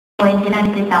を演じられ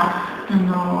てた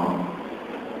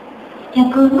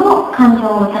逆の感情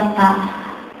を歌った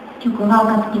曲が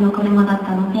暁の車だっ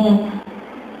たので、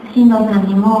新藤さん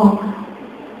にも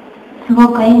すご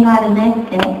く縁があるねっ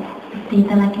て言ってい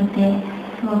ただけて、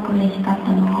すごく嬉しかっ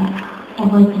たのを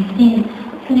覚えていて、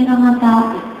それがま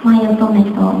た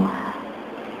My-Otomeと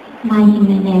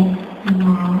My-HiMEで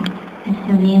一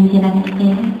緒に演じられて。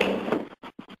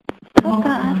What's the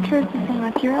actress in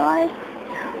Materialize?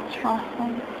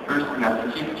 Awesome. First,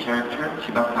 Natsuki's character,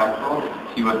 Shibakaiko,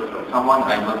 she was someone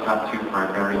I looked up to for a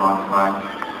very long time,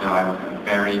 so I was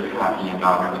very happy and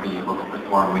honored to be able to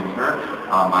perform with her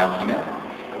on My-HiME.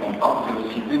 And also,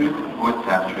 Shizuru's voice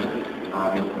actress,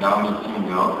 Ms. Naomi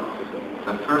Shinjo,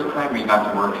 the first time we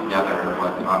got to work together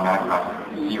was on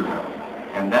MATERIALIZE 0.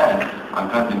 And then, on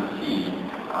Gundam Seed,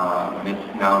 Ms.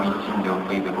 Naomi Shinjo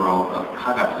played the role of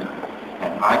Kagashi,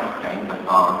 and I sang the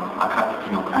song Akatsuki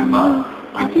no Kuruma.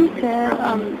 As you said,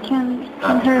 can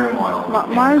her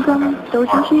Margam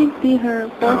Doji be her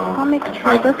voice comic I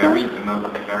tried very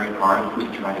hard to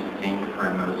try to sing her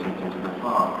emotions into the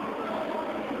song.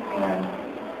 And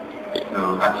so,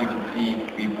 as you can see,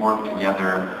 we've worked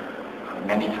together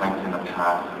many times in the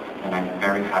past, and I'm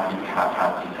very happy to have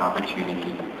had this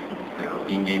opportunity. So,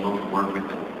 being able to work with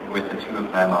the two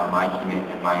of them on My-HiME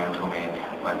and My-Otome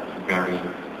was very,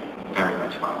 very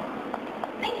much fun.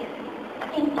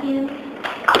 Thank you.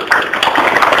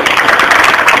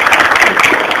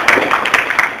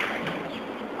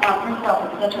 First off,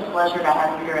 it's such a pleasure to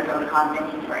have you here at OTACON.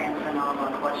 Thank you for answering all of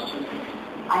our questions.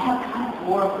 I have kind of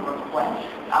more of a request,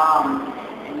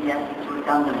 and yes, it's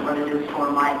redundant, but it is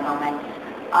for My-Otome.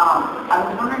 I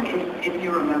was wondering if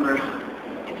you remember,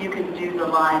 if you could do the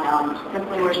line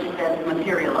simply where she says,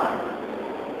 materialize.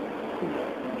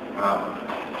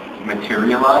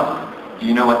 Materialize? Do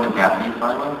you know what the Japanese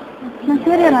line was?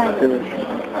 Materialize.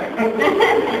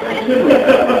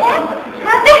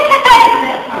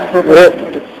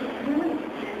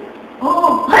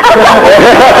 Oh!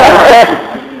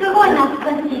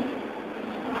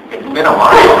 It's been a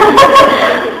while.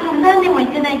 何年も言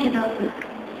ってないけど。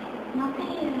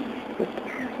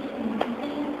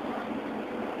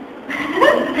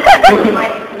You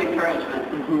might need some encouragement.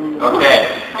 Okay,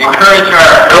 encourage her.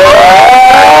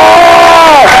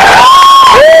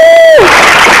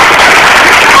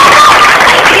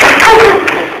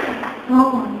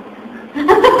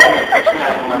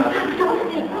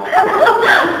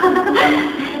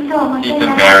 She's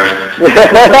embarrassed.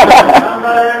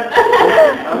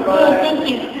 Thank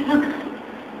you.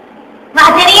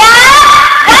 Materialize!